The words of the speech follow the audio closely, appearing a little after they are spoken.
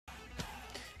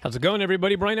How's it going,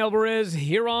 everybody? Brian Alvarez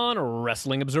here on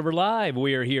Wrestling Observer Live.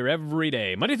 We are here every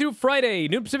day, Monday through Friday,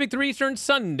 noon Pacific 3 Eastern,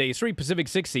 Sunday 3 Pacific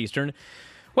 6 Eastern.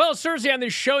 Well, it's Thursday on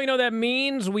this show. You know that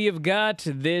means we have got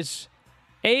this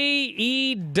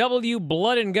AEW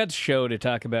Blood and Guts show to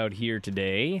talk about here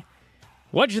today.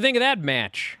 What'd you think of that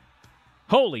match?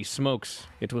 Holy smokes,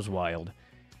 it was wild.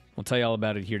 We'll tell you all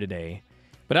about it here today.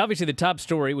 But obviously the top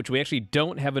story, which we actually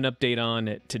don't have an update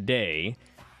on today,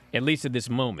 at least at this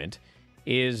moment,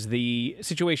 is the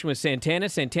situation with Santana.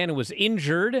 Santana was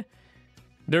injured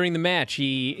during the match.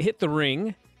 He hit the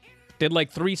ring, did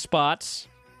like 3 spots,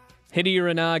 hit a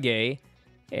Uranage,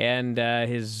 and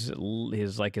his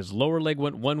lower leg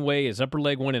went one way, his upper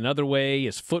leg went another way,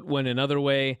 his foot went another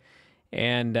way,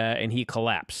 and he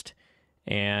collapsed.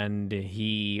 And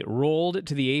he rolled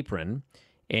to the apron,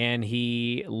 and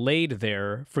he laid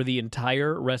there for the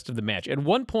entire rest of the match. At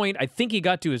one point, I think he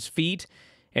got to his feet,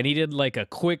 and he did like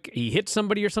he hit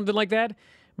somebody or something like that.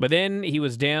 But then he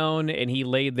was down and he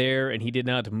laid there and he did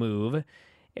not move.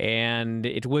 And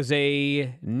it was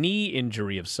a knee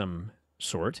injury of some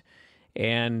sort.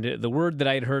 And the word that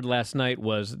I had heard last night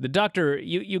was the doctor,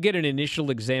 you get an initial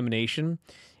examination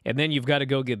and then you've got to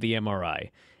go get the MRI.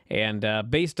 And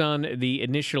based on the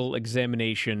initial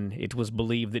examination, it was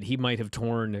believed that he might have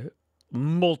torn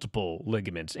multiple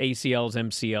ligaments, ACLs,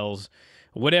 MCLs,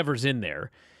 whatever's in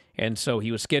there. And so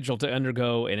he was scheduled to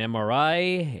undergo an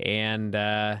MRI, and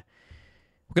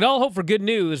we could all hope for good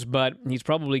news, but he's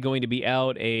probably going to be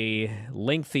out a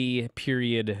lengthy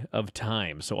period of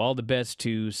time. So all the best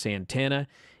to Santana.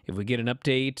 If we get an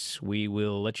update, we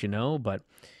will let you know, but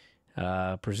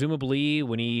presumably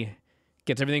when he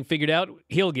gets everything figured out,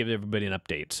 he'll give everybody an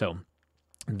update. So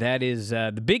that is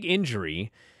the big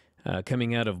injury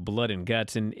coming out of Blood and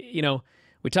Guts. And, you know,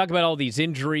 we talk about all these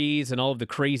injuries and all of the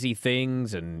crazy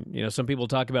things, and, you know, some people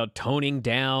talk about toning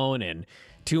down and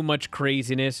too much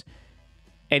craziness.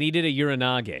 And he did a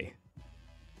Uranage.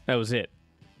 That was it.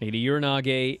 He did a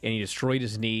Uranage, and he destroyed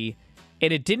his knee,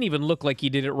 and it didn't even look like he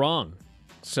did it wrong.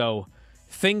 So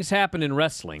things happen in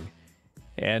wrestling,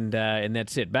 and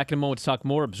that's it. Back in a moment to talk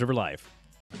more. Observer Live.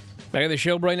 Back on the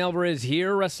show, Brian Alvarez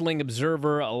here, Wrestling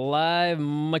Observer Live.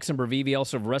 Mike Sempervive,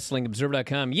 also of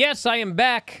WrestlingObserver.com. Yes, I am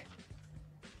back.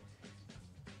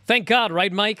 Thank God,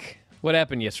 right, Mike? What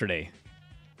happened yesterday?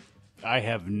 I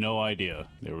have no idea.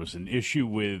 There was an issue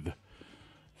with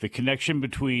the connection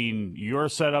between your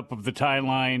setup of the tie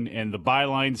line and the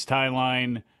byline's tie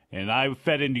line, and I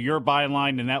fed into your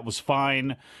byline, and that was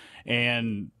fine.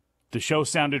 And the show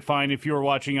sounded fine if you were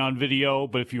watching on video,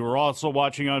 but if you were also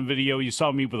watching on video, you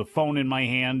saw me with a phone in my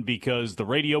hand because the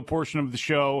radio portion of the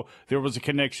show, there was a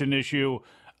connection issue.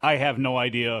 I have no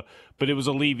idea, but it was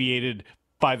alleviated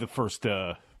by the first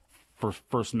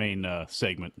main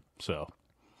segment, so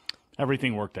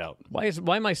everything worked out. Why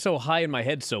am I so high and my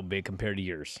head so big compared to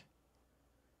yours?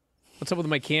 What's up with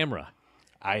my camera?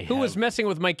 Who was messing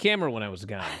with my camera when I was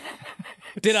gone?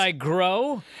 Did I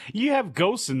grow? You have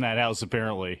ghosts in that house,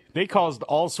 apparently. They caused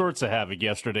all sorts of havoc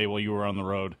yesterday while you were on the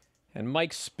road. And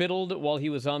Mike spittled while he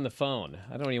was on the phone.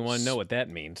 I don't even want to know what that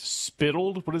means.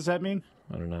 Spittled? What does that mean?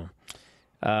 I don't know.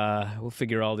 We'll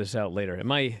figure all this out later.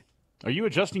 Are you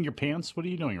adjusting your pants? What are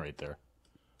you doing right there?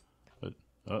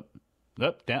 Up,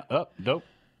 down, up, dope.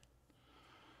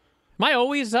 Am I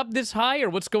always up this high, or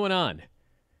what's going on?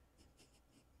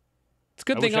 It's a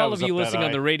good thing all of you listening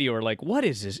on the radio are like, what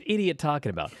is this idiot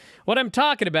talking about? What I'm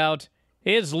talking about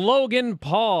is Logan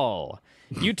Paul.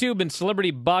 YouTube and celebrity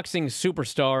boxing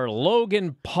superstar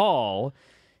Logan Paul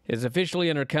is officially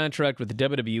under contract with the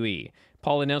WWE.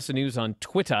 Paul announced the news on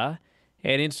Twitter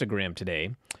and Instagram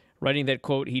today, writing that,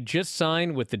 quote, he just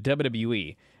signed with the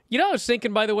WWE. You know, I was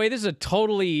thinking, by the way, this is a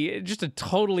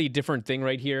totally different thing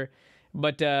right here.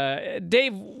 But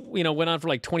Dave, you know, went on for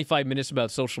like 25 minutes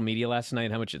about social media last night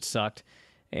and how much it sucked.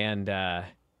 And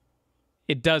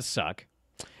it does suck.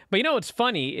 But you know what's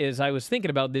funny is I was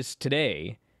thinking about this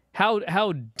today,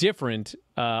 how different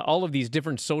all of these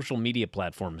different social media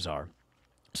platforms are.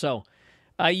 So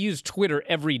I use Twitter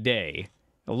every day,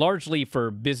 largely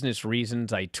for business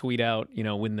reasons. I tweet out, you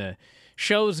know, when the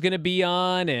show's going to be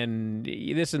on and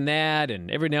this and that, and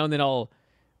every now and then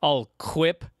I'll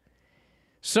quip.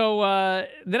 So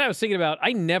then I was thinking about, I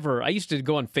used to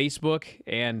go on Facebook,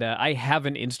 and I have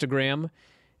an Instagram,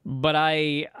 but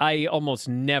I almost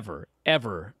never,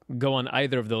 ever go on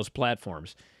either of those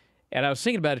platforms. And I was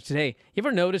thinking about it today. You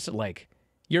ever notice that, like,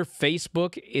 your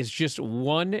Facebook is just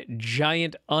one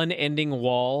giant unending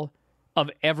wall of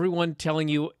everyone telling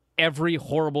you every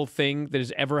horrible thing that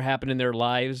has ever happened in their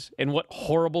lives and what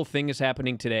horrible thing is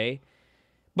happening today?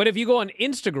 But if you go on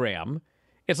Instagram,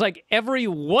 It's like every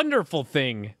wonderful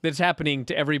thing that's happening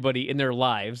to everybody in their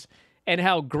lives and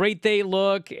how great they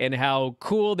look and how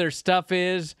cool their stuff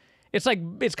is. It's like,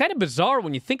 it's kind of bizarre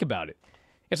when you think about it.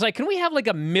 It's like, can we have like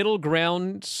a middle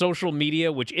ground social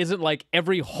media, which isn't like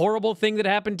every horrible thing that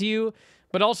happened to you,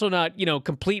 but also not,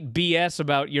 complete BS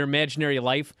about your imaginary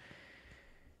life?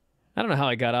 I don't know how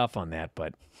I got off on that,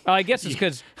 but I guess it's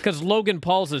because Logan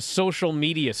Paul's a social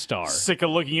media star. Sick of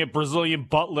looking at Brazilian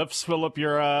butt lifts fill up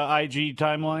your IG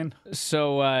timeline?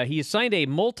 So he signed a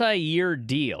multi-year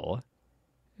deal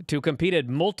to compete at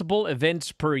multiple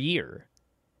events per year.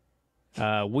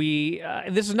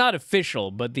 This is not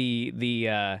official, but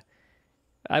I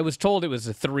was told it was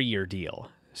a 3-year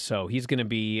deal. So he's going to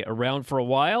be around for a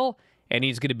while, and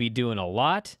he's going to be doing a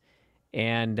lot.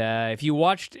 And if you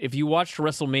watched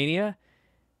WrestleMania,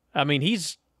 I mean,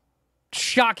 he's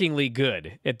shockingly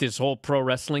good at this whole pro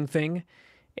wrestling thing,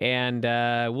 and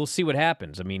we'll see what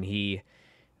happens. I mean,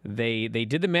 they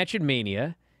did the match at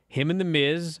Mania. Him and The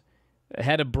Miz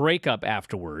had a breakup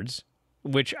afterwards,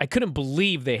 which I couldn't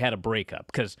believe they had a breakup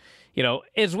because,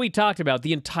 as we talked about,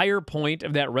 the entire point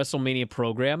of that WrestleMania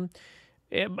program,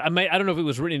 I don't know if it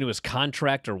was written into his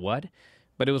contract or what,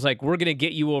 but it was like, we're going to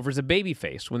get you over as a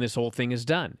babyface when this whole thing is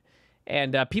done.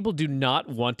 And people do not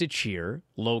want to cheer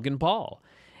Logan Paul.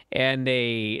 And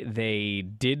they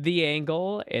did the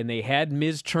angle, and they had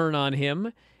Miz turn on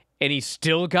him, and he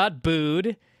still got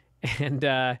booed. And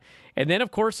then,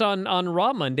 of course, on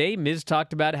Raw Monday, Miz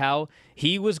talked about how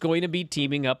he was going to be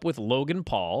teaming up with Logan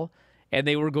Paul, and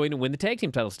they were going to win the tag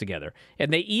team titles together.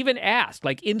 And they even asked,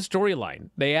 like in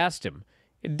storyline, they asked him,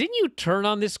 didn't you turn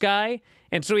on this guy?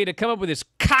 And so he had to come up with this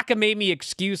cockamamie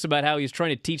excuse about how he's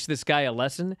trying to teach this guy a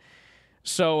lesson.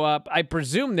 So I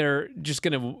presume they're just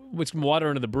going to put some water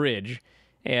under the bridge,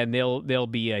 and they'll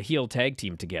be a heel tag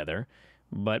team together.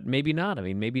 But maybe not. I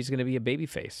mean, maybe he's going to be a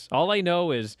babyface. All I know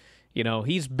is,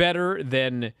 he's better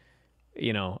than,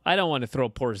 I don't want to throw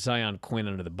poor Zion Quinn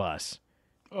under the bus.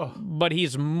 Oh. But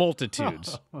he's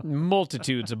multitudes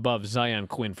above Zion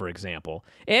Quinn, for example,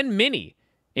 and Minnie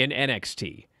in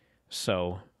NXT.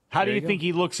 So how do you think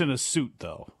he looks in a suit,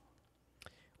 though?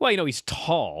 Well, he's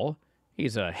tall.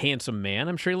 He's a handsome man.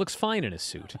 I'm sure he looks fine in a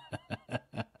suit.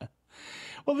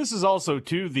 Well, this is also,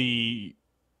 too, the,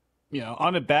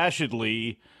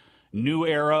 unabashedly new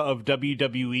era of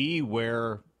WWE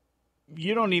where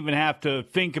you don't even have to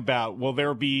think about, will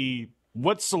there be,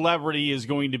 what celebrity is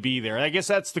going to be there? I guess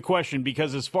that's the question,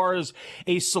 because as far as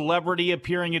a celebrity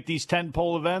appearing at these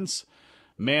tentpole events,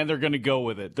 man, they're going to go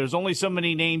with it. There's only so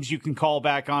many names you can call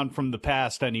back on from the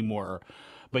past anymore.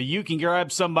 But you can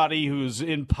grab somebody who's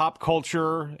in pop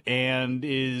culture and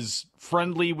is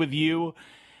friendly with you.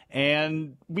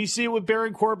 And we see it with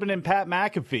Baron Corbin and Pat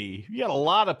McAfee. You got a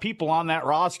lot of people on that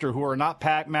roster who are not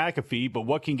Pat McAfee, but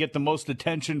what can get the most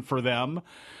attention for them?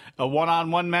 A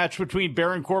one-on-one match between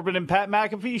Baron Corbin and Pat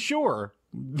McAfee? Sure.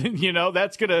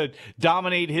 That's going to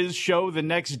dominate his show the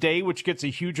next day, which gets a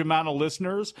huge amount of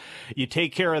listeners. You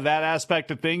take care of that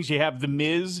aspect of things. You have The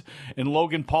Miz and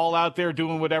Logan Paul out there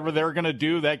doing whatever they're going to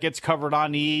do. That gets covered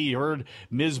on E! You heard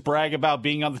Miz brag about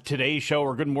being on the Today Show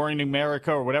or Good Morning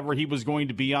America or whatever he was going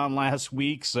to be on last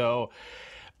week. So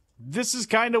this is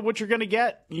kind of what you're going to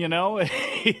get,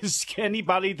 is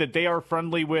anybody that they are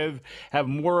friendly with, have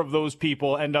more of those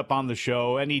people end up on the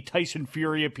show. Any Tyson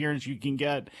Fury appearance you can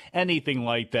get, anything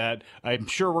like that. I'm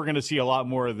sure we're going to see a lot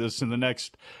more of this in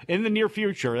the near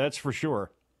future. That's for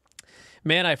sure.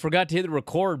 Man, I forgot to hit the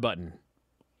record button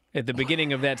at the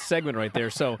beginning of that segment right there.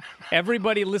 So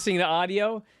everybody listening to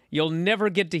audio, you'll never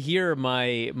get to hear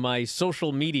my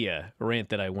social media rant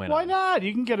that I went on. Why not?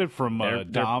 You can get it from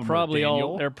Dom or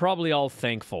Daniel. They're probably all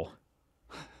thankful.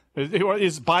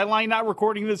 Is Byline not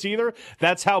recording this either?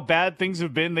 That's how bad things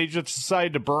have been. They just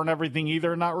decided to burn everything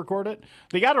either and not record it.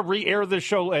 They got to re-air this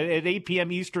show at 8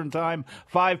 p.m. Eastern Time,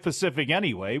 5 Pacific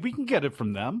anyway. We can get it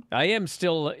from them. I am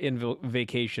still in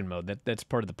vacation mode. That's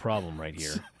part of the problem right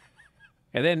here.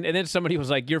 And then somebody was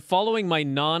like, "You're following my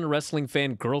non-wrestling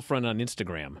fan girlfriend on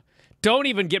Instagram." Don't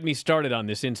even get me started on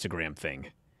this Instagram thing.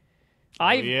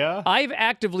 I've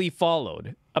actively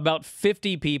followed about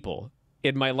 50 people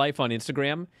in my life on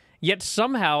Instagram, yet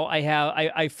somehow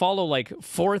I follow like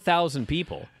 4,000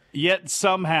 people. Yet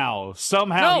somehow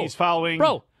he's following.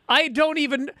 Bro, I don't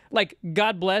even,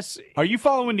 God bless. Are you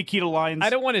following Nikita Lyons? I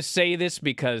don't want to say this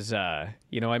because, I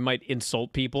might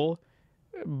insult people,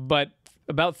 but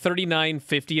about 39,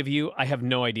 50 of you, I have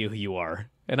no idea who you are,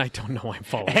 and I don't know I'm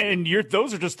following. And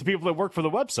those are just the people that work for the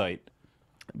website.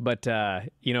 But,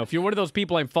 if you're one of those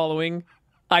people I'm following,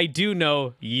 I do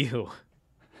know you.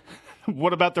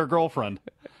 What about their girlfriend?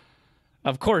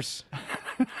 Of course.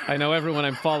 I know everyone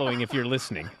I'm following if you're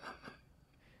listening.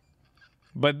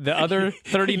 But the other You're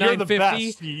the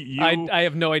 3950, best. I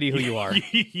have no idea who you are.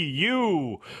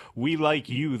 We like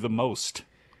you the most.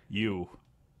 You.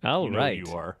 All You know right. who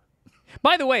you are.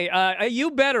 By the way,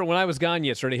 you better, when I was gone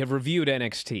yesterday, have reviewed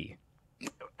NXT.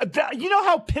 You know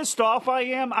how pissed off I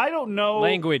am? I don't know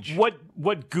Language.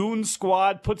 what Goon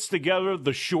Squad puts together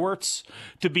the shorts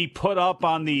to be put up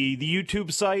on the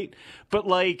YouTube site, but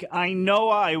like I know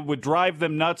I would drive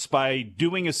them nuts by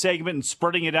doing a segment and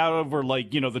spreading it out over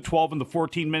like, the 12 and the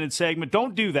 14-minute segment.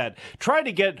 Don't do that. Try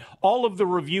to get all of the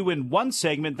review in one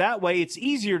segment. That way it's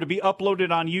easier to be uploaded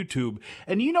on YouTube.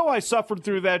 And I suffered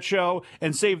through that show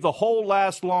and saved the whole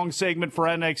last long segment for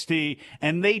NXT,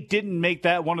 and they didn't make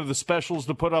that one of the specials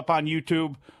to put up on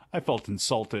YouTube. I felt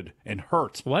insulted and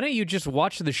hurt. Why don't you just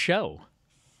watch the show?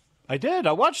 I did.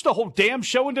 I watched the whole damn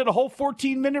show and did a whole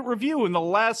 14-minute review in the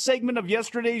last segment of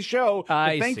yesterday's show.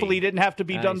 I Thankfully, see. didn't have to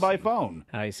be done by see. phone.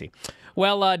 I see.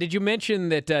 Well, did you mention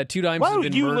that Two Dimes Why has don't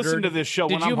been you murdered? listen to this show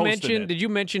when I'm hosting it? Did you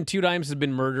mention Two Dimes has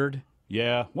been murdered?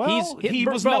 Yeah. Well, he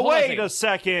was bro, no. hold on a Wait second. a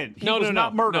second. He No, was no,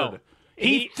 not no, murdered. no.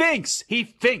 He thinks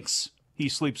he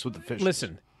sleeps with the fish.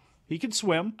 Listen, he can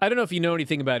swim. I don't know if you know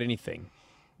anything about anything,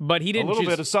 but he didn't little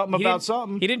just, bit of something he about didn't-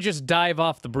 something. He didn't just dive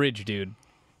off the bridge, dude.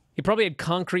 He probably had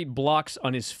concrete blocks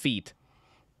on his feet.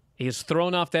 He is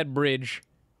thrown off that bridge,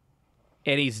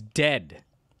 and he's dead.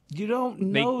 You don't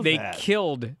know They that.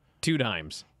 killed Two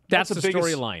Dimes. That's the a big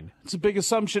storyline. It's a big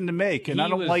assumption to make, and He I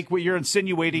don't was like what you're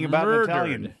insinuating about an murdered.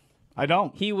 Italian. I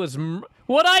don't. He was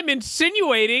what I'm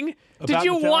insinuating. Did About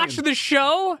you Italian. watch the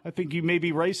show? I think you may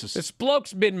be racist. This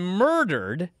bloke's been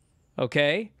murdered.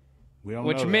 Okay. We don't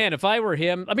Which, know that. man, if I were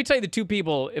him, let me tell you the two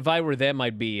people, if I were them,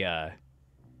 I'd be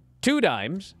Two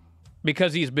Dimes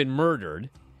because he's been murdered,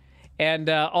 and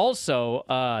also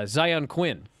Zion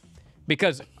Quinn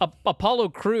because Apollo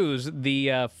Crews,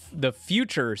 the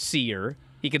future seer,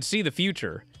 he could see the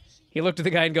future. He looked at the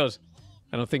guy and goes,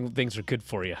 I don't think things are good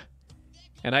for you.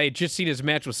 And I had just seen his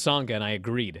match with Songa, and I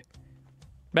agreed.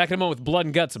 Back in a moment with Blood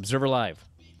and Guts, Observer Live.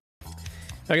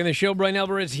 Back in the show, Brian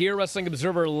Alvarez here, Wrestling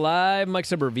Observer Live. Mike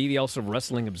Sempervive, also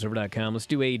WrestlingObserver.com. Let's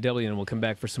do AEW, and we'll come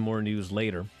back for some more news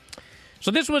later.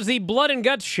 So this was the Blood and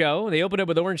Guts show. They opened up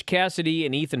with Orange Cassidy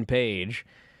and Ethan Page,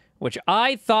 which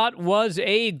I thought was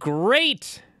a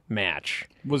great match.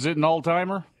 Was it an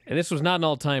all-timer? And this was not an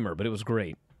all-timer, but it was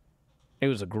great. It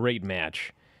was a great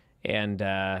match. And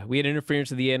we had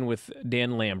interference at the end with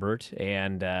Dan Lambert,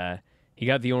 and he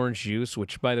got the orange juice,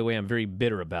 which, by the way, I'm very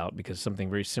bitter about because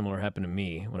something very similar happened to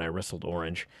me when I wrestled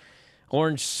Orange.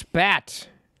 Orange spat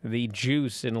the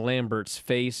juice in Lambert's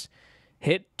face,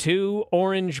 hit 2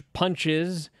 orange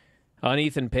punches on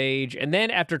Ethan Page, and then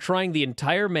after trying the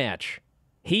entire match,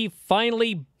 he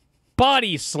finally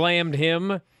body slammed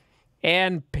him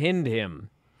and pinned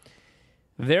him.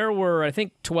 There were, I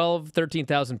think,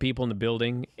 13,000 people in the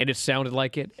building, and it sounded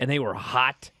like it, and they were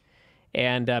hot.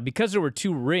 And because there were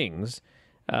 2 rings,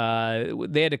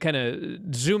 they had to kind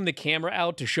of zoom the camera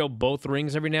out to show both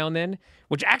rings every now and then,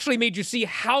 which actually made you see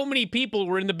how many people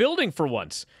were in the building for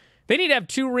once. They need to have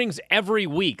 2 rings every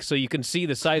week so you can see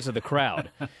the size of the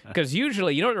crowd. Because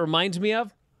usually, you know what it reminds me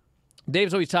of?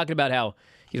 Dave's always talking about how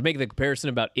he's making the comparison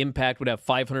about Impact would have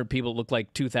 500 people look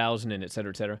like 2,000 and et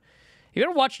cetera, et cetera. Have you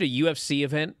ever watched a UFC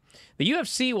event? The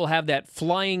UFC will have that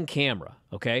flying camera,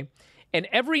 okay? And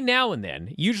every now and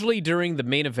then, usually during the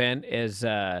main event, as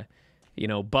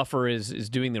Buffer is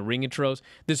doing the ring intros,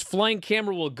 this flying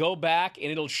camera will go back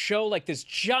and it'll show like this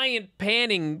giant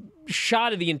panning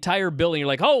shot of the entire building. You're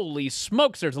like, holy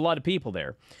smokes, there's a lot of people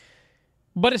there.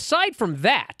 But aside from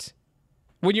that,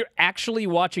 when you're actually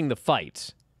watching the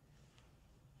fights,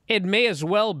 it may as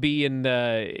well be in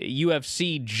the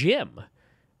UFC gym.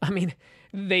 I mean,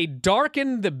 they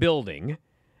darken the building.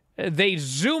 They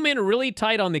zoom in really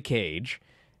tight on the cage.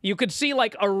 You could see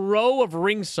like a row of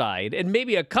ringside and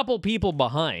maybe a couple people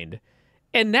behind.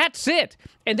 And that's it.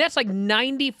 And that's like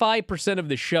 95% of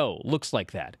the show looks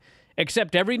like that.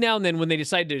 Except every now and then when they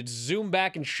decide to zoom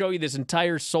back and show you this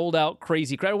entire sold-out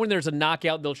crazy crowd. When there's a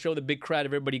knockout, they'll show the big crowd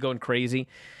of everybody going crazy.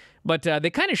 But they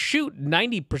kind of shoot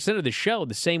 90% of the show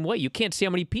the same way. You can't see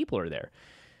how many people are there.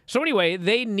 So anyway,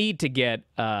 they need to get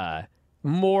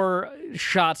more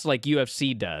shots like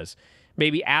UFC does.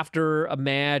 Maybe after a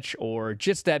match or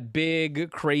just that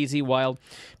big, crazy, wild.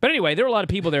 But anyway, there were a lot of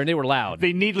people there and they were loud.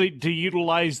 They need to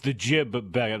utilize the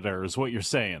jib better, is what you're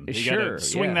saying. You Sure, gotta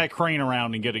swing yeah. that crane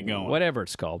around and get it going. Whatever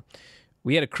it's called.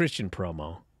 We had a Christian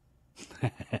promo.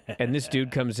 And this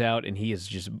dude comes out and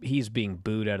he's being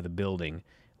booed out of the building.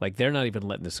 Like they're not even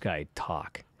letting this guy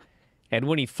talk. And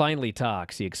when he finally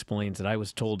talks, he explains that I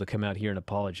was told to come out here and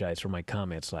apologize for my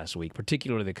comments last week,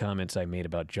 particularly the comments I made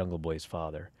about Jungle Boy's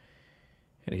father.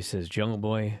 And he says, Jungle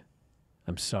Boy,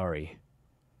 I'm sorry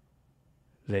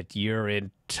that your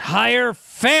entire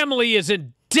family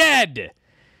isn't dead.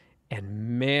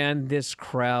 And man, this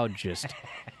crowd just...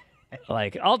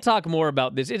 Like, I'll talk more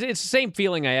about this. It's the same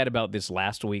feeling I had about this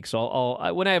last week. So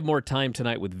I'll when I have more time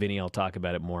tonight with Vinny, I'll talk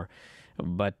about it more.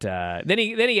 But then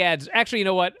he adds, actually, you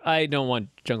know what? I don't want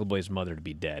Jungle Boy's mother to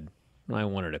be dead. I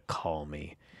want her to call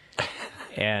me.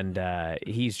 And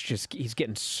he's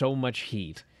getting so much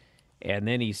heat. And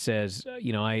then he says,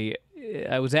 you know, I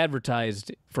was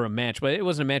advertised for a match, but it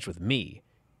wasn't a match with me.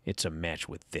 It's a match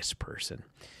with this person.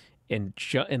 And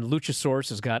Luchasaurus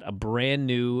has got a brand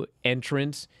new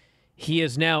entrance. He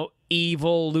is now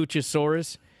evil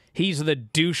Luchasaurus. He's the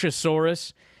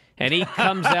Douchasaurus. And he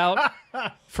comes out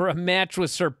for a match with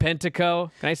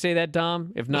Serpentico. Can I say that,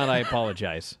 Dom? If not, I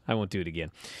apologize. I won't do it again.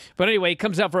 But anyway, he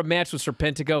comes out for a match with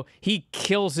Serpentico. He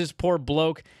kills this poor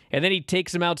bloke. And then he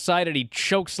takes him outside and he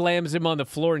chokeslams him on the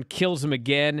floor and kills him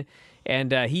again.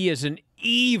 And he is an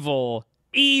evil,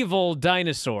 evil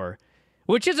dinosaur.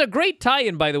 Which is a great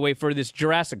tie-in, by the way, for this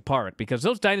Jurassic Park. Because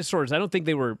those dinosaurs, I don't think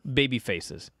they were baby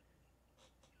faces.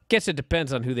 Guess it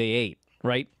depends on who they ate,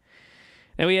 right?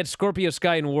 And we had Scorpio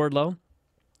Sky and Wardlow.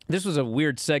 This was a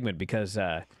weird segment because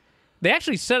they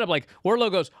actually set up like,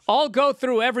 Wardlow goes, I'll go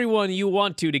through everyone you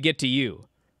want to get to you.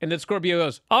 And then Scorpio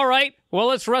goes, all right, well,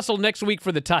 let's wrestle next week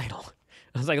for the title.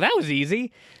 I was like, that was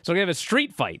easy. So we have a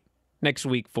street fight next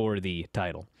week for the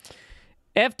title.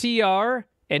 FTR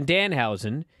and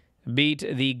Danhausen beat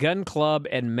the Gun Club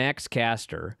and Max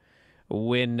Caster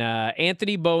when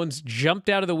Anthony Bowens jumped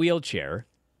out of the wheelchair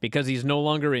because he's no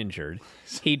longer injured.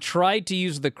 He tried to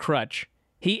use the crutch.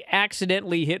 He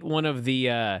accidentally hit one of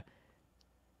the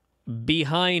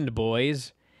behind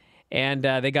boys, and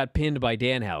they got pinned by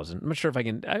Danhausen. I'm not sure if I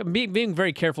can... I'm being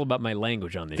very careful about my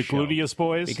language on this show. The Gluteus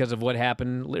boys? Because of what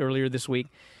happened earlier this week.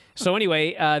 So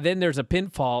anyway, then there's a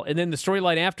pinfall, and then the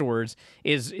storyline afterwards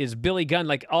is Billy Gunn,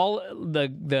 like all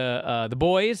the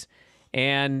boys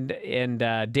and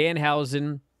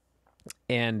Danhausen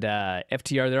and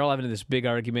FTR, they're all having this big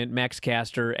argument. Max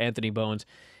Caster, Anthony Bowens,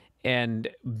 and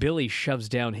Billy shoves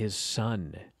down his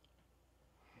son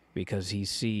because he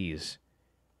sees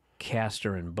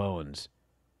Caster and Bowens.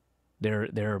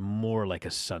 They're more like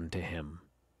a son to him.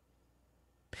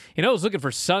 You know, I was looking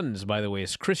for sons, by the way,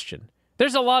 as Christian.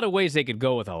 There's a lot of ways they could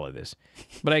go with all of this,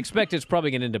 but I expect it's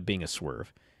probably going to end up being a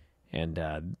swerve.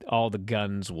 And all the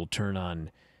guns will turn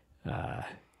on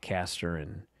Caster,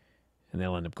 and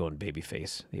they'll end up going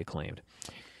babyface, the Acclaimed.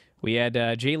 We had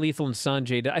Jay Lethal and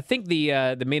Sanjay. I think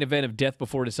the main event of Death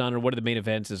Before Dishonor, one of the main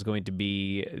events, is going to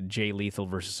be Jay Lethal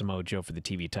versus Samoa Joe for the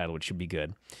TV title, which should be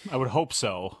good. I would hope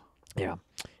so. Yeah.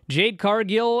 Jade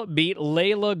Cargill beat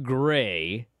Layla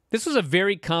Gray. This was a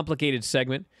very complicated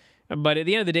segment. But at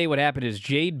the end of the day, what happened is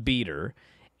Jade beat her,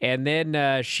 and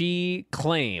then she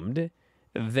claimed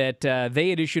that they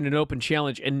had issued an open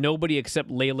challenge, and nobody except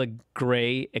Layla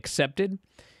Gray accepted,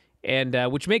 and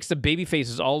which makes the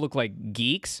babyfaces all look like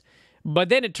geeks. But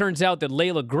then it turns out that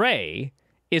Layla Gray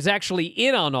is actually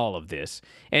in on all of this,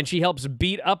 and she helps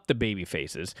beat up the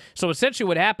babyfaces. So essentially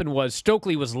what happened was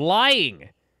Stokely was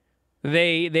lying.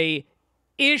 They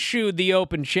issued the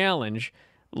open challenge.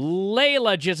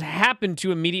 Layla just happened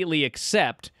to immediately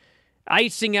accept,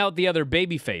 icing out the other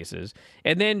babyfaces.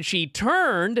 And then she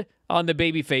turned on the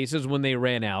babyfaces when they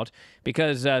ran out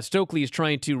because Stokely is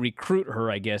trying to recruit her,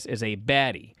 I guess, as a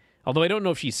baddie. Although I don't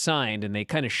know if she signed, and they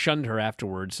kind of shunned her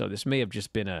afterwards, so this may have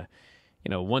just been a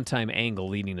one-time angle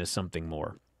leading to something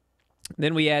more.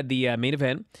 Then we had the main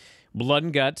event, Blood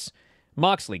and Guts.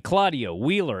 Moxley, Claudio,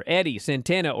 Wheeler, Eddie,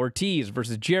 Santana, Ortiz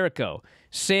versus Jericho,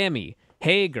 Sammy,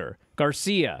 Hager,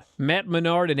 Garcia, Matt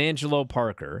Menard, and Angelo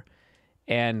Parker.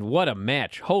 And what a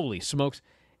match. Holy smokes.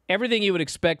 Everything you would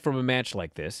expect from a match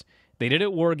like this. They did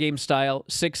it War Game style,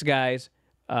 6 guys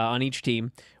on each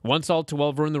team. Once all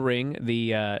 12 were in the ring,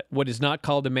 the what is not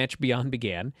called a match beyond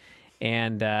began.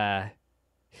 And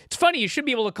it's funny, you should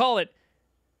be able to call it.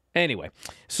 Anyway,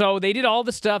 so they did all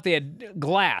the stuff. They had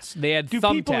glass. They had thumbtacks. Do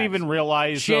people even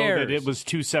realize, chairs, though, that it was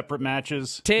 2 separate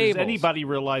matches? Tables. Does anybody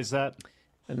realize that?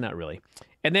 Not really.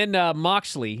 And then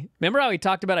Moxley. Remember how he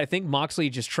talked about, I think Moxley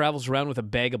just travels around with a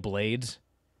bag of blades?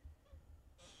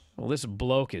 Well, this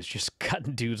bloke is just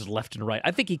cutting dudes left and right.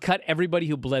 I think he cut everybody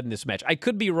who bled in this match. I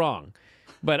could be wrong.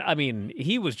 But, I mean,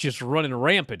 he was just running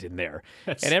rampant in there.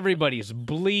 And everybody's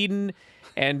bleeding.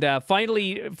 And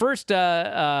finally, first,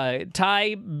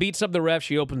 Ty beats up the ref.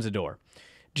 She opens the door.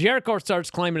 Jericho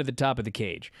starts climbing to the top of the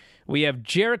cage. We have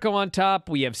Jericho on top.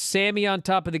 We have Sammy on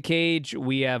top of the cage.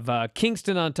 We have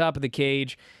Kingston on top of the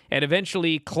cage. And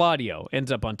eventually, Claudio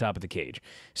ends up on top of the cage.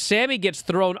 Sammy gets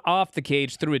thrown off the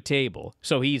cage through a table,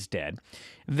 so he's dead.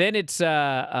 Then it's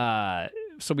so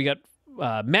we got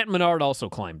Matt Menard also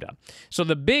climbed up. So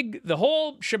the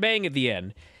whole shebang at the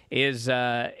end is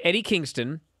Eddie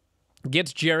Kingston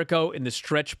gets Jericho in the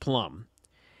stretch plum,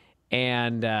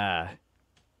 and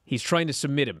he's trying to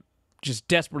submit him, just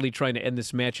desperately trying to end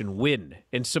this match and win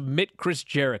and submit Chris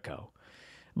Jericho.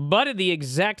 But at the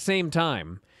exact same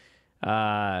time,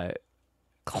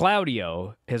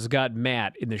 Claudio has got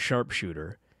Matt in the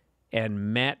sharpshooter,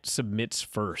 and Matt submits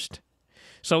first.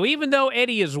 So even though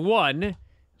Eddie has won,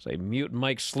 say mute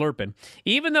Mike slurping,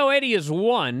 even though Eddie has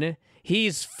won,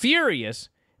 he's furious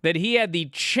that he had the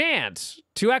chance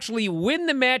to actually win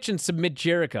the match and submit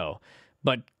Jericho.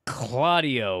 But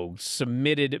Claudio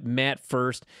submitted Matt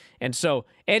first, and so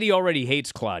Eddie already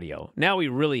hates Claudio. Now he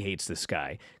really hates this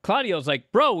guy. Claudio's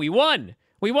like, bro, we won.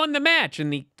 We won the match.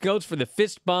 And he goes for the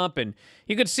fist bump, and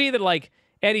you could see that, like,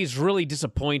 Eddie's really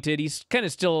disappointed. He's kind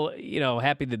of still,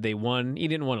 happy that they won. He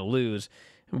didn't want to lose,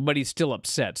 but he's still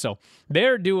upset. So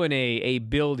they're doing a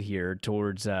build here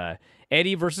towards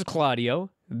Eddie versus Claudio.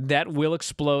 That will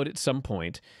explode at some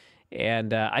point.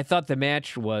 And I thought the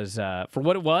match was, for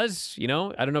what it was, I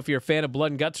don't know if you're a fan of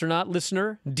Blood and Guts or not,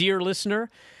 dear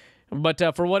listener, but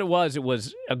for what it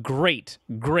was a great,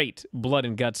 great Blood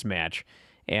and Guts match.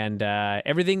 And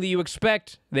everything that you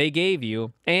expect, they gave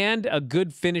you, and a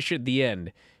good finish at the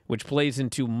end, which plays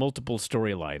into multiple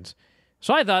storylines.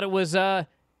 So I thought it was an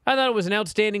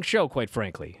outstanding show, quite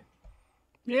frankly.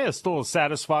 Yeah, still a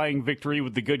satisfying victory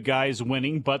with the good guys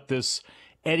winning, but this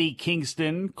Eddie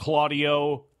Kingston,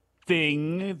 Claudio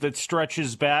thing that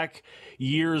stretches back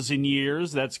years and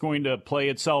years, that's going to play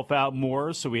itself out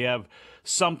more. So we have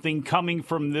something coming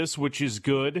from this, which is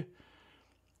good.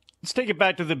 Let's take it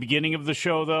back to the beginning of the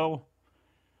show, though.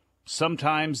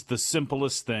 Sometimes the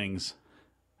simplest things.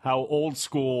 How old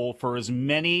school, for as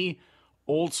many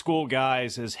old school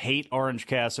guys as hate Orange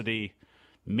Cassidy,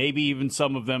 maybe even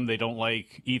some of them, they don't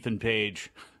like Ethan Page.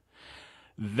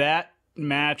 That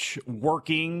match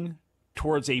working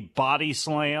towards a body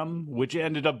slam, which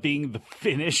ended up being the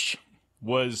finish,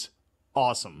 was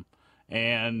awesome.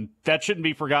 And that shouldn't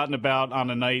be forgotten about on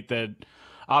a night that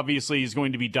obviously is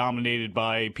going to be dominated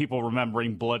by people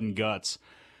remembering Blood and Guts.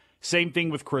 Same thing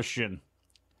with Christian.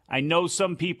 I know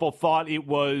some people thought it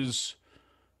was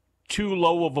too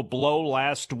low of a blow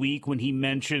last week when he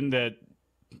mentioned that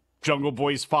Jungle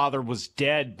Boy's father was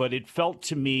dead, but it felt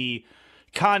to me,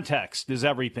 context is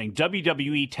everything.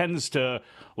 WWE tends to,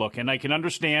 look, and I can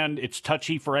understand it's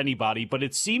touchy for anybody, but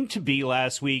it seemed to be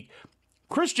last week,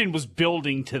 Christian was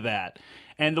building to that.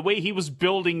 And the way he was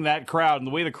building that crowd and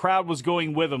the way the crowd was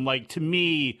going with him, like, to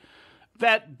me,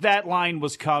 that line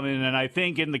was coming. And I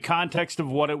think in the context of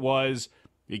what it was,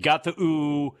 it got the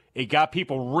ooh, it got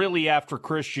people really after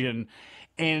Christian.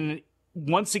 And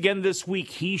once again this week,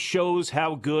 he shows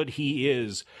how good he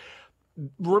is.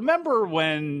 Remember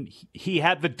when he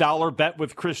had the dollar bet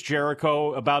with Chris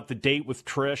Jericho about the date with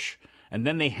Trish? And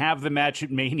then they have the match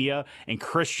at Mania, and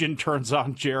Christian turns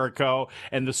on Jericho,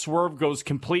 and the swerve goes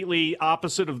completely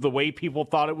opposite of the way people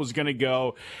thought it was going to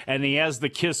go. And he has the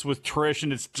kiss with Trish,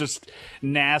 and it's just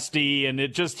nasty. And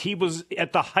he was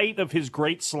at the height of his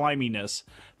great sliminess.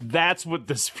 That's what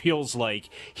this feels like.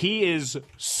 He is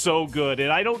so good.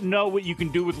 And I don't know what you can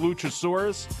do with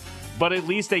Luchasaurus, but at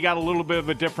least they got a little bit of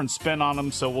a different spin on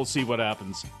him, so we'll see what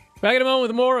happens. Back in a moment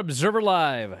with more Observer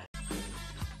Live.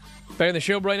 Back in the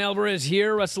show, Brian Alvarez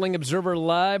here, Wrestling Observer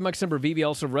Live. Mike's number VB,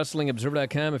 also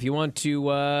WrestlingObserver.com. If you want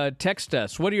to text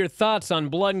us, what are your thoughts on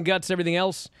Blood and Guts, everything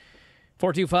else?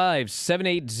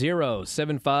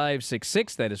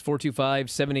 425-780-7566. That is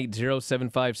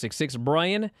 425-780-7566.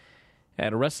 Brian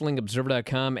at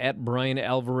WrestlingObserver.com, at Brian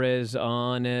Alvarez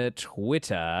on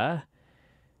Twitter.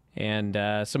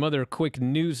 And some other quick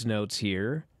news notes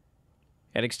here.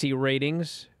 NXT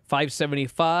ratings,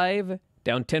 575.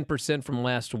 Down 10% from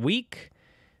last week.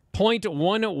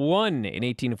 0.11 in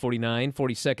 18-49,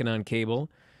 42nd on cable.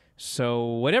 So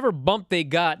whatever bump they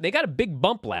got a big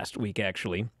bump last week,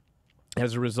 actually,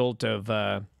 as a result of,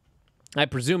 I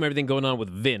presume, everything going on with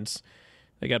Vince.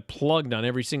 They got plugged on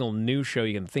every single news show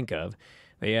you can think of.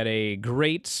 They had a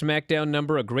great SmackDown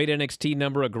number, a great NXT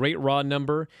number, a great Raw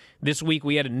number. This week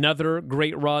we had another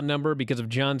great Raw number because of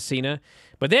John Cena.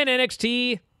 But then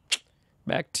NXT,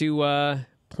 back to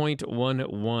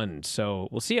 0.11. So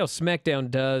we'll see how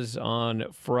SmackDown does on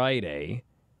Friday.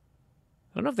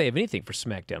 I don't know if they have anything for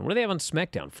SmackDown. What do they have on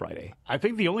SmackDown Friday? I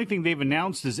think the only thing they've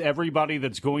announced is everybody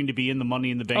that's going to be in the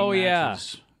Money in the Bank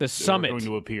matches. Yeah. The Summit. Are going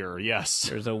to appear, yes.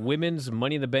 There's a Women's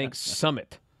Money in the Bank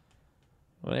Summit.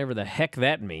 Whatever the heck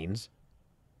that means.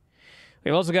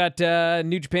 We've also got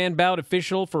New Japan bout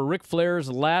official for Ric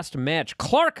Flair's last match.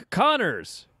 Clark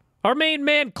Connors, our main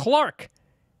man Clark,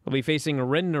 will be facing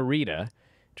Ren Narita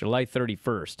July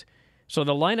 31st. So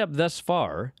the lineup thus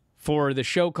far for the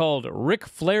show called Ric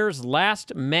Flair's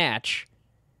Last Match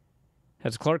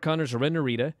has Clark Connors and Ren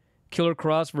Narita, Killer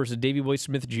Cross versus Davey Boy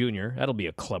Smith Jr. That'll be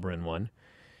a clubbering one.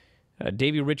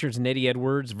 Davey Richards and Eddie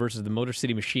Edwards versus the Motor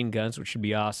City Machine Guns, which should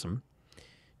be awesome.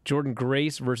 Jordan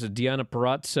Grace versus Deanna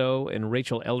Purrazzo and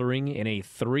Rachel Ellering in a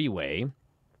three-way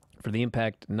for the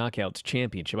Impact Knockouts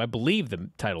Championship. I believe the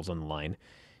title's on the line.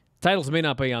 Titles may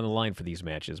not be on the line for these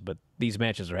matches, but these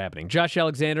matches are happening. Josh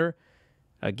Alexander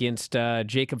against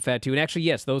Jacob Fatu. And actually,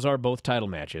 yes, those are both title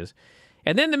matches.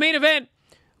 And then the main event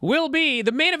will be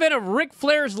the main event of Ric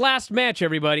Flair's last match,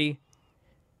 everybody.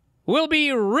 Will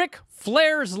be Ric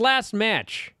Flair's last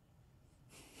match.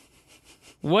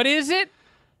 What is it?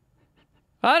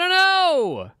 I don't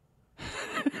know.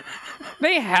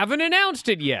 They haven't announced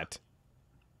it yet.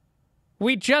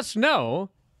 We just know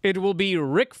it will be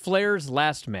Ric Flair's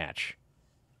last match.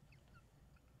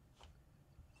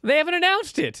 They haven't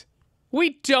announced it.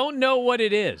 We don't know what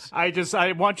it is.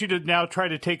 I want you to now try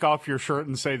to take off your shirt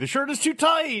and say, the shirt is too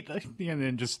tight. And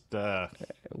then just...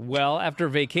 Well, after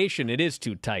vacation, it is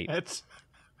too tight. It's...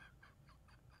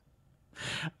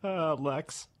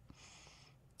 Lex.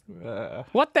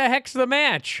 What the heck's the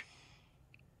match?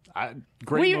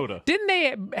 Great Muta. Didn't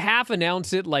they half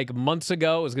announce it like months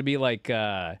ago? It was going to be like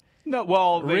no,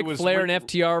 well, Ric Flair and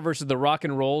FTR versus the Rock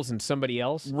and Rolls and somebody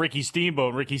else. Ricky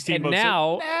Steamboat. And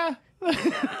now, said,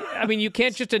 nah. I mean, you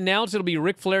can't just announce it'll be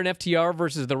Ric Flair and FTR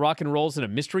versus the Rock and Rolls and a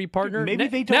mystery partner. Maybe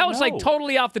they don't Now it's like know.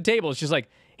 totally off the table. It's just like,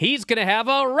 he's going to have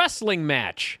a wrestling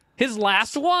match. His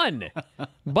last one.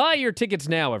 Buy your tickets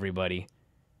now, everybody.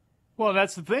 Well,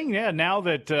 that's the thing. Yeah, now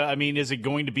that, is it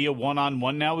going to be a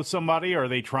one-on-one now with somebody? Are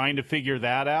they trying to figure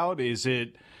that out? Is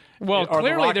it... Well,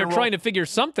 clearly they're trying to figure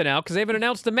something out because they haven't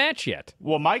announced the match yet.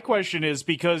 Well, my question is,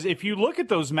 because if you look at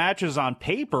those matches on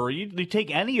paper, you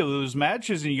take any of those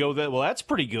matches and you go, well, that's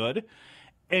pretty good.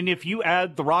 And if you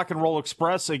add the Rock and Roll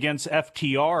Express against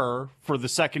FTR for the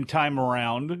second time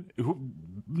around,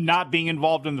 not being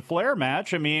involved in the Flair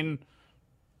match, I mean...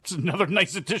 It's another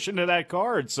nice addition to that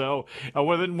card. So I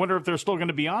wonder if they're still going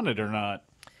to be on it or not.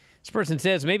 This person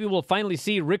says maybe we'll finally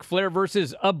see Ric Flair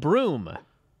versus a broom.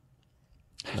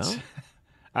 No?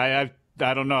 I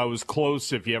don't know. I was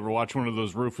close if you ever watch one of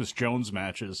those Rufus Jones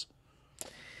matches.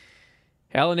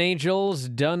 Alan Angels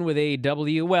done with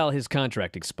AEW. Well, his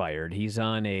contract expired. He's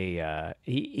on a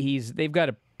they've got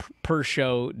a per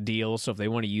show deal, so if they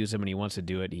want to use him and he wants to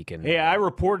do it, he can. Yeah, I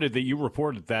reported that you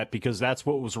reported that because that's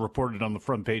what was reported on the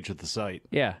front page of the site.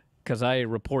 Yeah, because I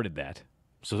reported that.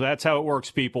 So that's how it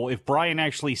works, people. If Brian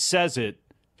actually says it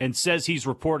and says he's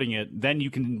reporting it, then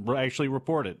you can actually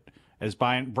report it, as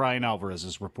Brian Alvarez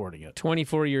is reporting it.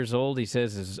 24 years old, he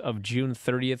says, as of June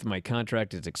 30th, my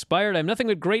contract is expired. I'm nothing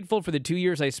but grateful for the 2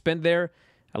 years I spent there.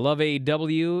 I love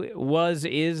AEW.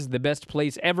 Is the best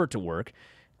place ever to work.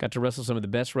 Got to wrestle some of the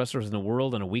best wrestlers in the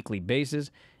world on a weekly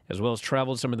basis, as well as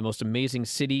traveled some of the most amazing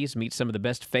cities, meet some of the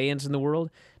best fans in the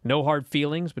world. No hard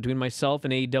feelings between myself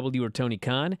and AEW or Tony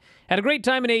Khan. Had a great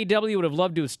time in AEW, would have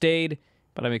loved to have stayed,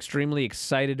 but I'm extremely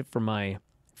excited for my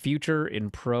future in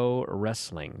pro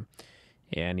wrestling.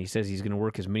 And he says he's going to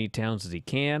work as many towns as he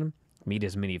can, meet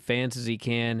as many fans as he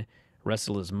can,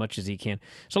 wrestle as much as he can.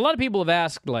 So a lot of people have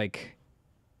asked, like,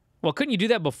 well, couldn't you do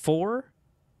that before?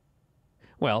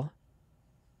 Well,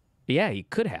 yeah, he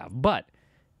could have, but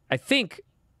I think,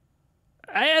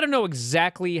 I don't know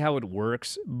exactly how it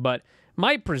works, but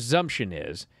my presumption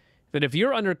is that if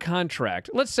you're under contract,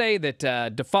 let's say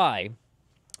that Defy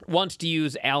wants to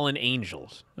use Alan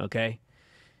Angels, okay?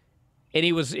 And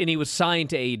he was signed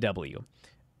to AEW.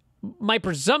 My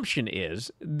presumption is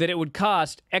that it would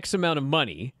cost X amount of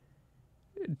money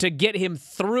to get him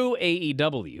through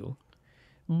AEW,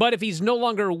 but if he's no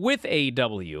longer with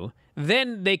AEW,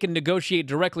 then they can negotiate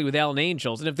directly with Alan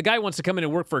Angels. And if the guy wants to come in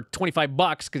and work for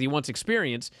 $25 because he wants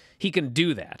experience, he can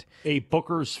do that. A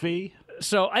booker's fee?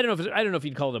 So I don't know if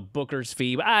you'd call it a booker's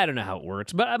fee, but I don't know how it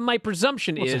works. But my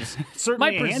presumption is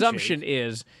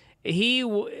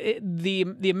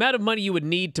the amount of money you would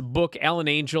need to book Alan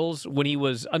Angels when he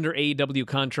was under AEW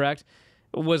contract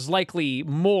was likely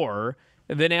more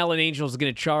than Alan Angels is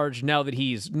going to charge now that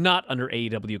he's not under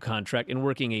AEW contract and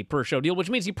working a per show deal, which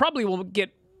means he probably will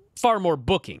get far more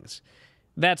bookings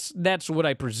That's what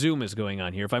I presume is going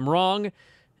on here. If I'm wrong,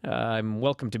 I'm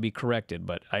welcome to be corrected,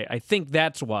 but I think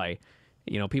that's why.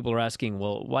 People are asking,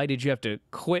 well, why did you have to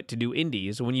quit to do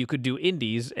indies when you could do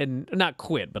indies and not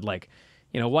quit, but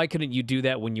why couldn't you do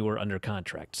that when you were under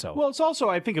contract? So, well, it's also,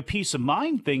 I think, a peace of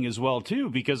mind thing as well, too,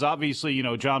 because obviously,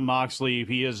 John Moxley, if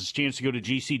he has a chance to go to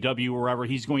GCW or wherever,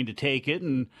 he's going to take it.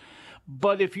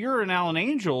 But if you're an Allen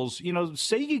Angels,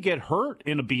 say you get hurt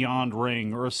in a Beyond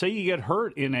ring, or say you get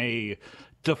hurt in a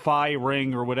Defy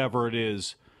ring or whatever it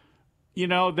is,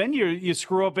 then you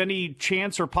screw up any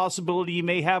chance or possibility you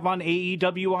may have on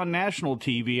AEW on national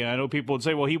TV. And I know people would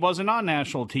say, well, he wasn't on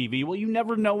national TV. Well, you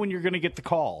never know when you're going to get the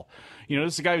call.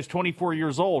 This is a guy who's 24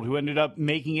 years old who ended up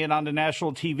making it onto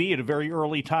national TV at a very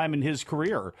early time in his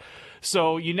career.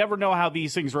 So you never know how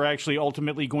these things are actually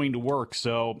ultimately going to work.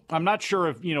 So I'm not sure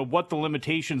if, what the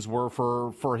limitations were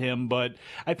for him, but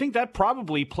I think that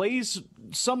probably plays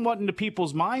somewhat into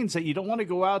people's minds that you don't want to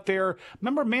go out there.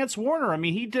 Remember Mance Warner? I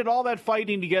mean, he did all that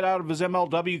fighting to get out of his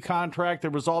MLW contract.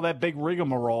 There was all that big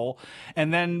rigmarole.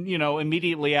 And then,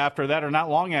 immediately after that, or not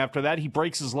long after that, he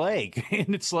breaks his leg.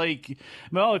 And it's like,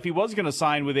 well, if he was going to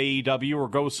sign with AEW or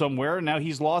go somewhere, now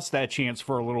he's lost that chance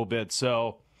for a little bit.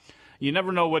 So you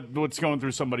never know what's going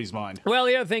through somebody's mind. Well,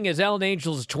 the other thing is Allen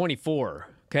Angels is 24.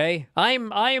 Okay,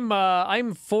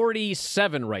 I'm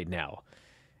 47 right now.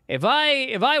 If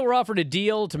I were offered a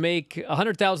deal to make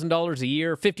 $100,000 a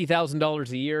year,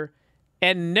 $50,000 a year,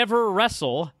 and never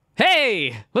wrestle,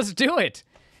 hey, let's do it.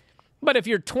 But if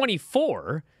you're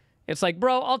 24, it's like,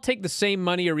 bro, I'll take the same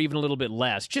money or even a little bit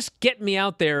less. Just get me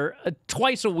out there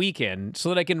twice a weekend so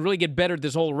that I can really get better at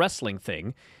this whole wrestling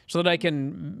thing, so that I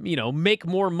can, make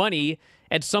more money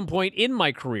at some point in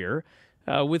my career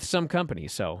with some company.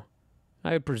 So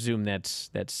I presume that's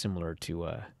similar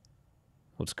to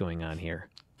what's going on here.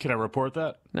 Can I report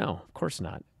that? No, of course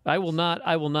not. I will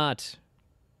not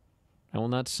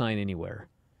sign anywhere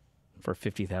for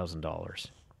 $50,000.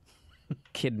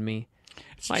 Kidding me?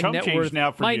 It's chump change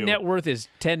now for my you. My net worth is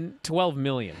 12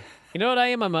 million. You know what I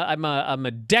am? I'm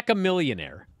a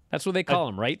deca-millionaire. That's what they call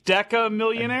them, right?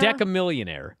 Deca-millionaire? A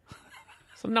deca-millionaire.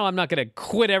 So no, I'm not going to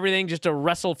quit everything just to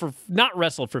not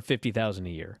wrestle for $50,000 a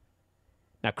year.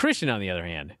 Now Christian, on the other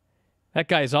hand, that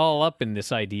guy's all up in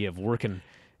this idea of working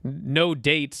no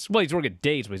dates. Well, he's working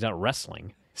dates, but he's not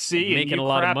wrestling. See, making and you a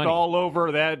lot of crapped money. all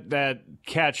over that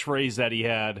catchphrase that he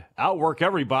had. Outwork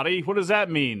everybody. What does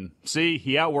that mean? See,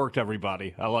 he outworked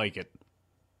everybody. I like it.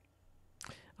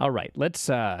 All right, let's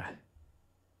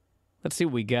see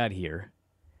what we got here.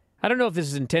 I don't know if this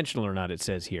is intentional or not, it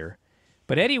says here.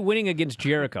 But Eddie winning against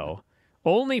Jericho,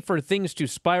 only for things to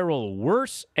spiral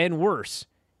worse and worse,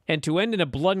 and to end in a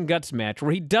blood and guts match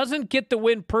where he doesn't get the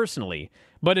win personally,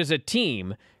 but as a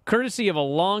team, courtesy of a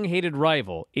long-hated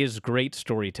rival, is great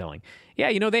storytelling.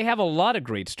 Yeah, they have a lot of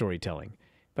great storytelling,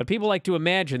 but people like to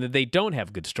imagine that they don't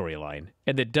have good storyline,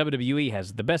 and that WWE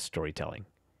has the best storytelling,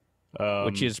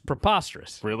 which is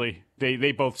preposterous. Really?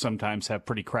 They both sometimes have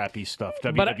pretty crappy stuff.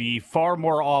 WWE far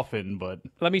more often, but...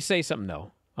 Let me say something,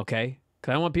 though, okay?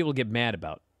 Because I don't want people to get mad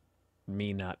about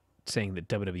me not saying that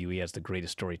WWE has the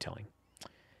greatest storytelling.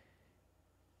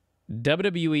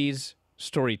 WWE's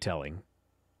storytelling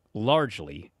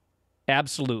largely,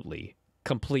 absolutely,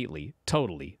 completely,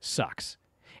 totally sucks.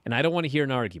 And I don't want to hear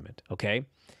an argument, okay?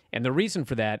 And the reason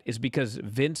for that is because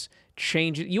Vince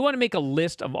changed it. You want to make a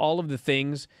list of all of the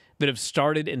things that have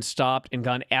started and stopped and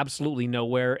gone absolutely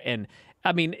nowhere. And,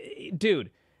 I mean, dude,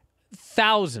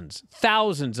 thousands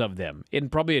of them in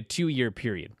probably a 2-year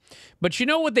period. But you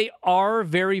know what they are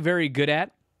very, very good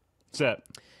at? What's that?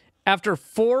 After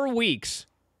 4 weeks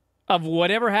of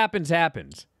whatever happens,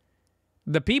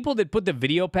 the people that put the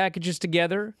video packages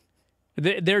together,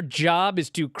 their job is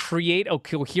to create a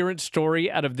coherent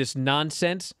story out of this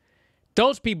nonsense.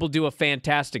 Those people do a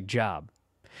fantastic job.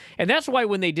 And that's why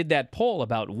when they did that poll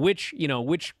about which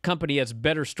company has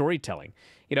better storytelling,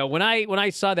 when I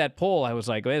saw that poll, I was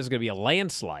like, well, this is going to be a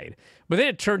landslide. But then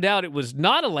it turned out it was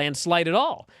not a landslide at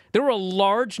all. There were a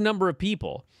large number of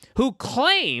people who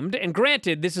claimed, and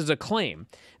granted, this is a claim,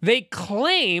 they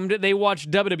claimed they watched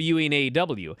WWE and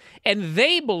AEW, and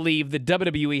they believed that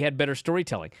WWE had better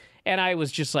storytelling. And I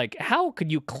was just like, how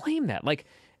could you claim that? Like,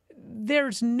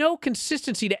 there's no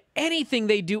consistency to anything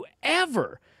they do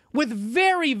ever, with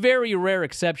very, very rare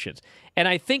exceptions. And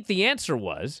I think the answer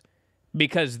was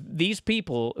because these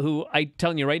people who, I'm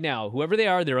telling you right now, whoever they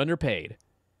are, they're underpaid.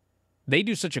 They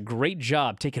do such a great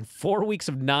job taking 4 weeks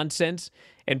of nonsense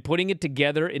and putting it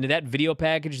together into that video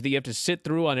package that you have to sit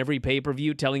through on every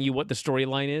pay-per-view telling you what the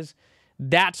storyline is.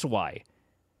 That's why.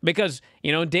 Because,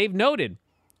 Dave noted,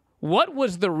 what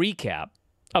was the recap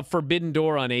of Forbidden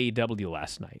Door on AEW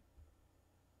last night?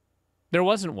 There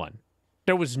wasn't one.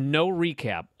 There was no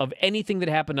recap of anything that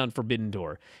happened on Forbidden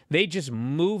Door. They just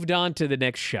moved on to the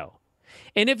next show.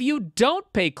 And if you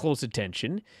don't pay close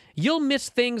attention, you'll miss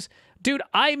things. Dude,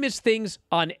 I miss things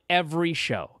on every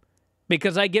show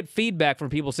because I get feedback from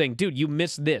people saying, dude, you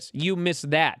missed this. You missed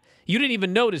that. You didn't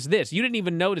even notice this. You didn't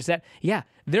even notice that. Yeah,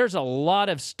 there's a lot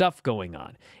of stuff going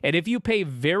on. And if you pay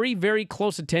very, very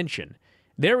close attention,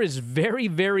 there is very,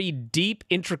 very deep,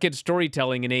 intricate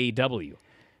storytelling in AEW.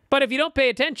 But if you don't pay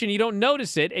attention, you don't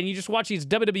notice it, and you just watch these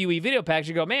WWE video packs,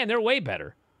 you go, man, they're way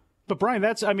better. But Brian,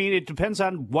 it depends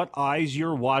on what eyes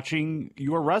you're watching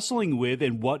your wrestling with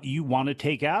and what you want to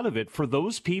take out of it. For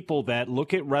those people that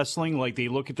look at wrestling like they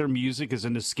look at their music as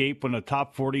an escape when a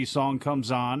top 40 song comes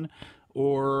on,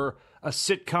 or a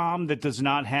sitcom that does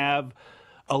not have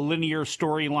a linear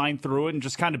storyline through it and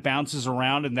just kind of bounces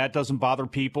around, and that doesn't bother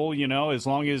people, as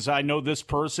long as I know this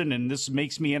person and this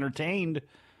makes me entertained.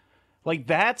 Like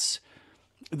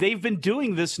they've been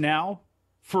doing this now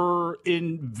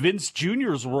in Vince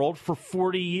Jr.'s world for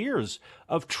 40 years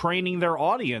of training their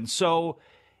audience. So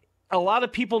a lot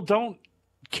of people don't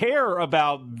care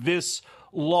about this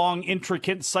long,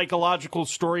 intricate psychological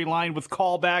storyline with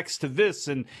callbacks to this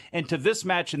and to this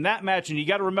match and that match. And you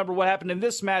got to remember what happened in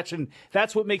this match. And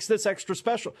that's what makes this extra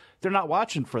special. They're not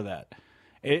watching for that.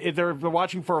 They're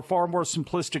watching for a far more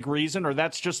simplistic reason, or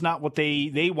that's just not what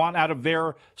they want out of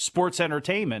their sports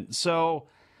entertainment. So,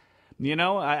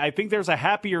 I think there's a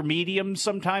happier medium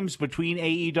sometimes between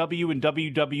AEW and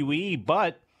WWE,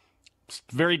 but it's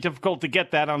very difficult to get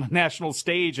that on a national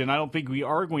stage, and I don't think we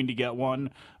are going to get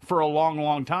one for a long,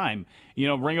 long time.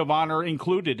 Ring of Honor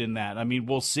included in that. I mean,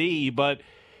 we'll see, but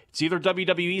it's either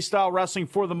WWE-style wrestling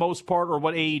for the most part or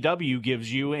what AEW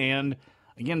gives you, and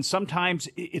again, sometimes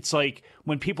it's like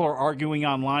when people are arguing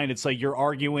online, it's like you're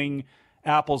arguing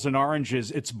apples and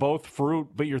oranges. It's both fruit,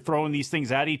 but you're throwing these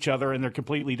things at each other, and they're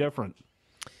completely different.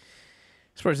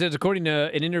 As far as this, according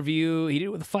to an interview he did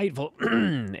with Fightful,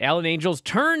 Alan Angels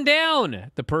turned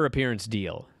down the per-appearance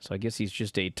deal. So I guess he's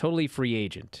just a totally free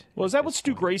agent. Well, is that what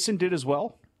Stu Grayson did as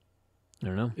well? I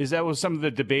don't know. Is that was some of the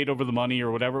debate over the money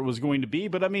or whatever it was going to be?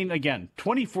 But, I mean, again,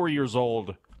 24 years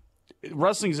old,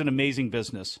 wrestling's an amazing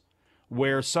business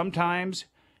where sometimes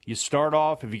you start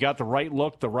off, if you got the right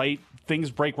look, the right things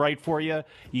break right for you,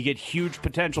 you get huge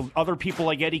potential. Other people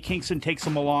like Eddie Kingston takes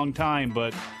them a long time,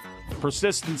 but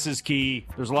persistence is key.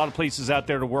 There's a lot of places out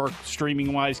there to work,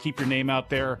 streaming-wise. Keep your name out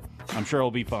there. I'm sure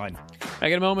it'll be fine.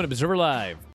 Back in a moment, Observer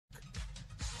Live.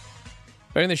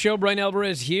 Back in the show, Brian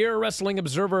Alvarez here, Wrestling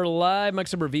Observer Live. Mike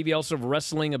Summer VV, also of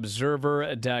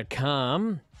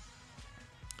WrestlingObserver.com.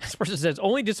 This person says,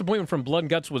 only disappointment from Blood and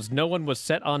Guts was no one was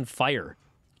set on fire.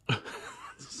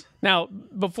 Now,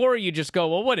 before you just go,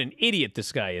 well, what an idiot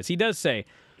this guy is. He does say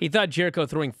he thought Jericho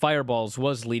throwing fireballs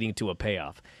was leading to a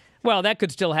payoff. Well, that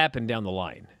could still happen down the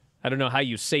line. I don't know how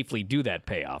you safely do that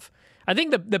payoff. I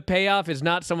think the payoff is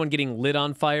not someone getting lit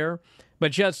on fire,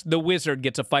 but just the Wizard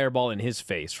gets a fireball in his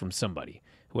face from somebody,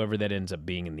 whoever that ends up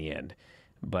being in the end.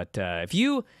 But if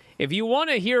you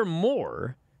want to hear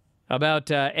more about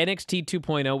NXT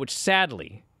 2.0, which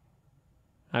sadly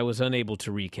I was unable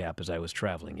to recap as I was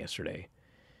traveling yesterday.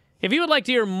 If you would like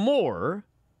to hear more,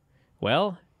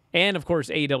 well, and of course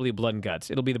AEW Blood and Guts,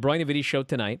 it'll be the Brian Vitti show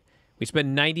tonight. We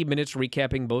spend 90 minutes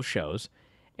recapping both shows,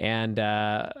 and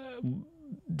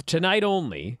tonight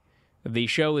only, the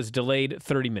show is delayed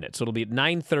 30 minutes. So it'll be at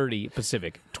 9:30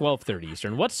 Pacific, 12:30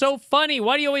 Eastern. What's so funny?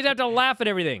 Why do you always have to laugh at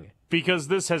everything? Because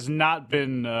this has not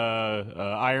been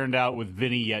ironed out with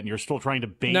Vinny yet, and you're still trying to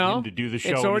bait him to do the show.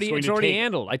 It's already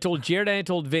handled. I told Jared and I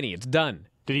told Vinny. It's done.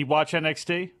 Did he watch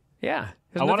NXT? Yeah.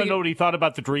 I want to know what he thought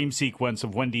about the dream sequence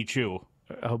of Wendy Chu.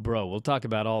 Oh, bro, we'll talk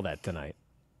about all that tonight.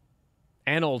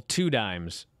 And old Two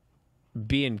Dimes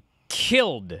being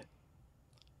killed.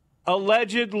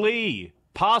 Allegedly.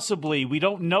 Possibly. We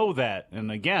don't know that.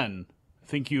 And again, I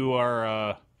think you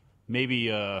are maybe...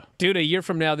 Dude, a year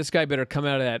from now, this guy better come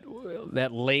out of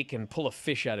that lake and pull a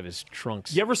fish out of his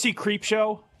trunks. You ever see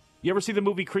Creepshow? You ever see the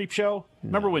movie Creepshow? No.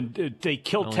 Remember when they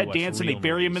killed Ted Danson, they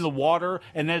bury him in the water,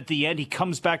 and then at the end he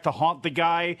comes back to haunt the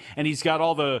guy, and he's got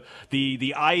all the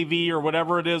ivy or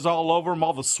whatever it is all over him,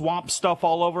 all the swamp stuff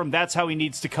all over him. That's how he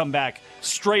needs to come back,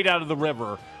 straight out of the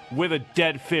river, with a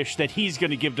dead fish that he's going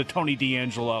to give to Tony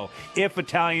D'Angelo, if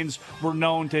Italians were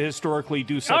known to historically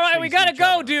do such things. All right, we got to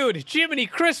go, dude. Jiminy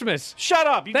Christmas. Shut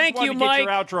up. Thank you, Mike.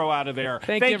 Get your outro out of there.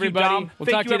 Thank you, everybody. Dom. We'll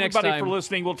talk to you next time. Thank you, everybody, for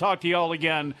listening. We'll talk to you all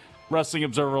again. Wrestling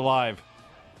Observer Live.